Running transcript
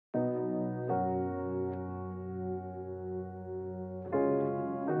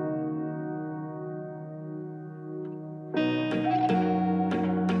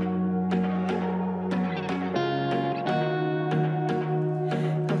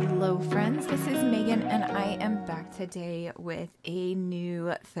Megan, and I am back today with a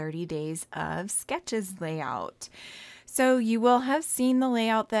new 30 days of sketches layout. So you will have seen the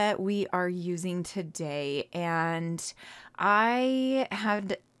layout that we are using today, and I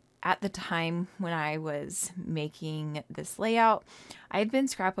had, at the time when I was making this layout, I had been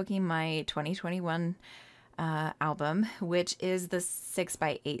scrapbooking my 2021 album, which is the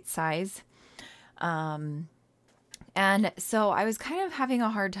 6x8 size. And so I was kind of having a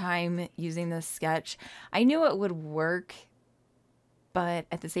hard time using this sketch. I knew it would work, but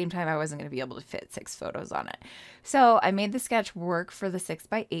at the same time, I wasn't going to be able to fit 6 photos on it. So I made the sketch work for the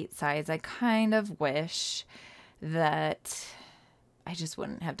 6x8 size. I kind of wish that I just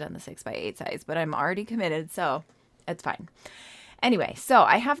wouldn't have done the 6x8 size, but I'm already committed, so it's fine. Anyway, so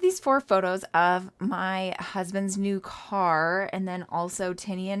I have these 4 photos of my husband's new car, and then also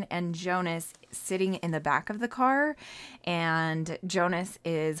Tinian and Jonas sitting in the back of the car, and Jonas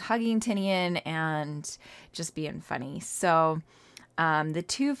is hugging Tinian and just being funny. So the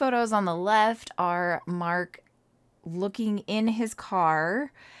 2 photos on the left are Mark looking in his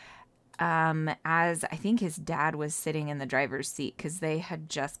car as I think his dad was sitting in the driver's seat because they had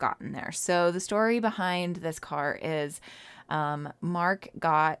just gotten there. So the story behind this car is Mark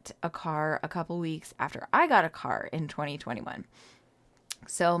got a car a couple weeks after I got a car in 2021.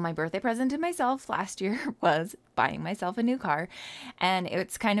 So my birthday present to myself last year was buying myself a new car. And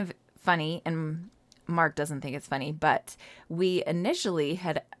it's kind of funny, and Mark doesn't think it's funny, but we initially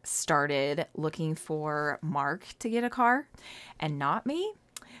had started looking for Mark to get a car and not me.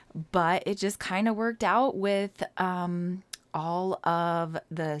 But it just kind of worked out with all of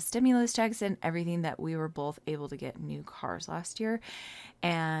the stimulus checks and everything that we were both able to get new cars last year.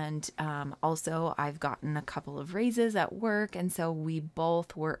 And also I've gotten a couple of raises at work. And so we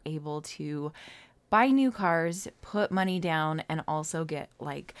both were able to buy new cars, put money down, and also get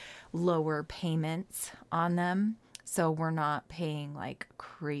like lower payments on them. So we're not paying like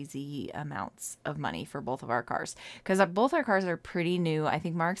crazy amounts of money for both of our cars, because both our cars are pretty new. I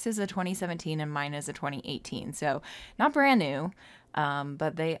think Mark's is a 2017 and mine is a 2018. So not brand new,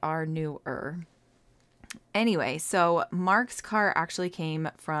 but they are newer. Anyway, so Mark's car actually came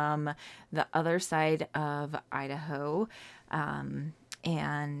from the other side of Idaho.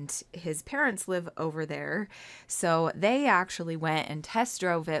 And his parents live over there. So they actually went and test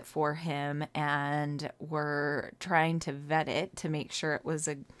drove it for him and were trying to vet it to make sure it was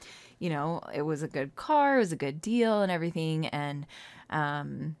it was a good car, it was a good deal and everything. And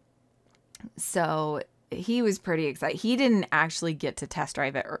so he was pretty excited. He didn't actually get to test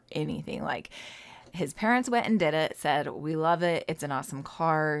drive it or anything. Like, his parents went and did it, said, "We love it. It's an awesome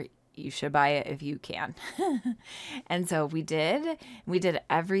car. You should buy it if you can." And so we did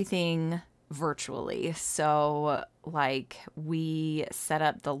everything virtually. So like we set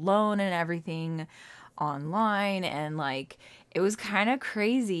up the loan and everything online, and like it was kind of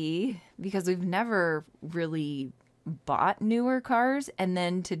crazy because we've never really bought newer cars, and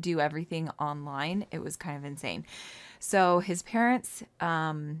then to do everything online, it was kind of insane. So his parents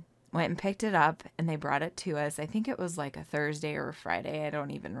went and picked it up, and they brought it to us. I think it was like a Thursday or a Friday. I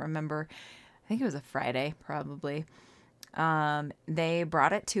don't even remember. I think it was a Friday, probably. They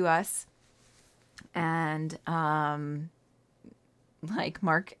brought it to us, and like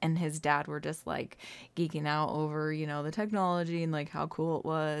Mark and his dad were just like geeking out over, the technology and like how cool it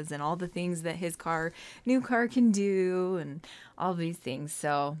was and all the things that his new car can do and all these things.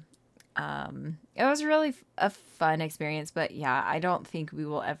 So it was really a fun experience, but yeah, I don't think we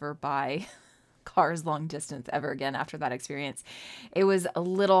will ever buy cars long distance ever again after that experience. It was a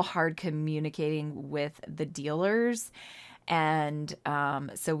little hard communicating with the dealers. And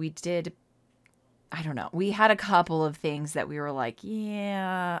so we did, I don't know, we had a couple of things that we were like,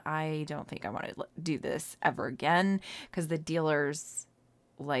 yeah, I don't think I want to do this ever again, because the dealers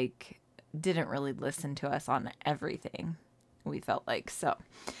like didn't really listen to us on everything, we felt like.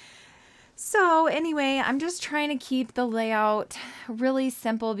 So anyway, I'm just trying to keep the layout really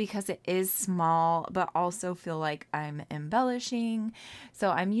simple because it is small, but also feel like I'm embellishing. So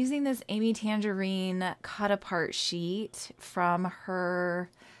I'm using this Amy Tangerine cut apart sheet from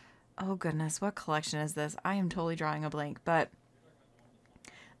her, oh goodness, what collection is this? I am totally drawing a blank, but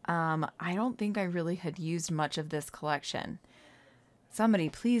I don't think I really had used much of this collection. Somebody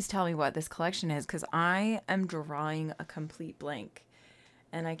please tell me what this collection is, because I am drawing a complete blank.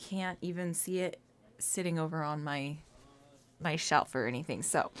 And I can't even see it sitting over on my shelf or anything.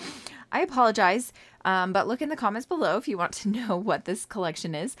 So I apologize. But look in the comments below if you want to know what this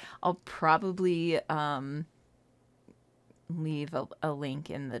collection is. I'll probably leave a link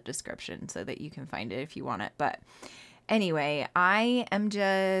in the description so that you can find it if you want it. But anyway, I am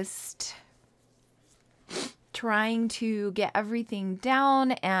just trying to get everything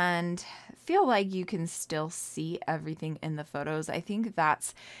down and feel like you can still see everything in the photos. I think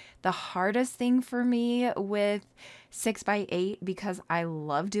that's the hardest thing for me with 6x8 because I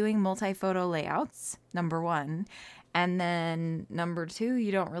love doing multi-photo layouts, number one. And then number two,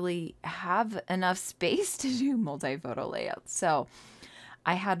 you don't really have enough space to do multi-photo layouts. So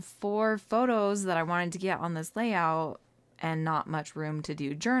I had 4 photos that I wanted to get on this layout and not much room to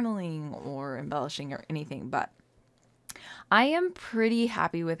do journaling or embellishing or anything, but I am pretty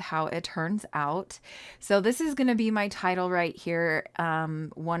happy with how it turns out. So this is going to be my title right here,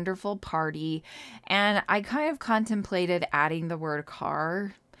 Wonderful Party. And I kind of contemplated adding the word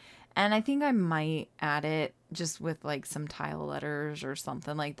car, and I think I might add it just with like some tile letters or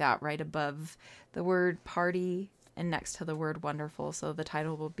something like that right above the word party and next to the word wonderful. So the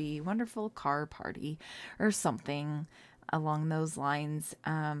title will be Wonderful Car Party or something along those lines.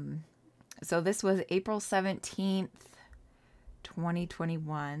 So this was April 17th,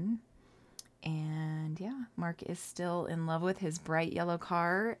 2021. And yeah, Mark is still in love with his bright yellow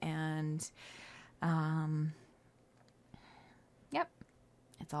car. And yep,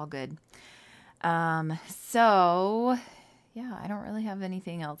 it's all good. So yeah, I don't really have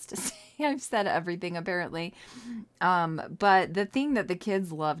anything else to say. I've said everything apparently. But the thing that the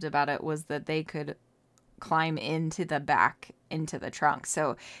kids loved about it was that they could climb into the back, into the trunk.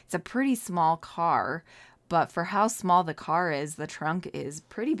 So it's a pretty small car, but for how small the car is, the trunk is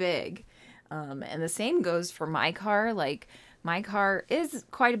pretty big. And the same goes for my car. Like, my car is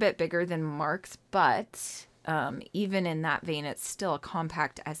quite a bit bigger than Mark's, but even in that vein, it's still a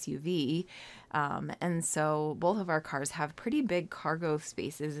compact SUV. And so both of our cars have pretty big cargo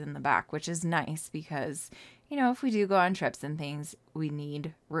spaces in the back, which is nice because, you know, if we do go on trips and things, we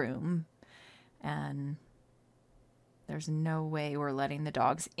need room. And there's no way we're letting the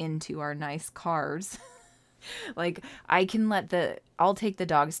dogs into our nice cars. Like, I'll take the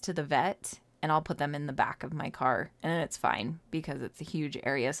dogs to the vet and I'll put them in the back of my car, and it's fine because it's a huge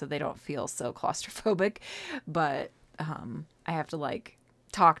area, so they don't feel so claustrophobic. But I have to like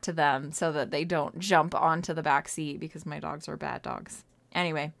talk to them so that they don't jump onto the back seat because my dogs are bad dogs.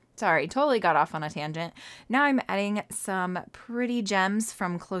 Anyway, sorry, totally got off on a tangent. Now I'm adding some pretty gems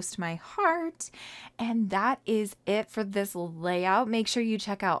from close to my heart. And that is it for this layout. Make sure you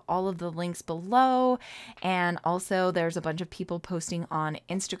check out all of the links below. And also there's a bunch of people posting on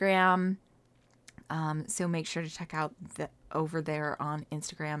Instagram. So make sure to check out over there on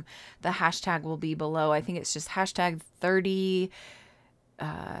Instagram. The hashtag will be below. I think it's just hashtag 30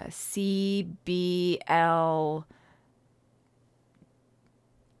 CBL.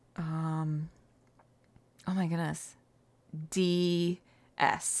 Oh my goodness.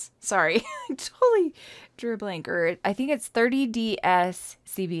 DS. Sorry. I totally drew a blank. Or I think it's 30DS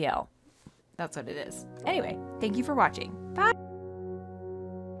CBL. That's what it is. Anyway, thank you for watching. Bye.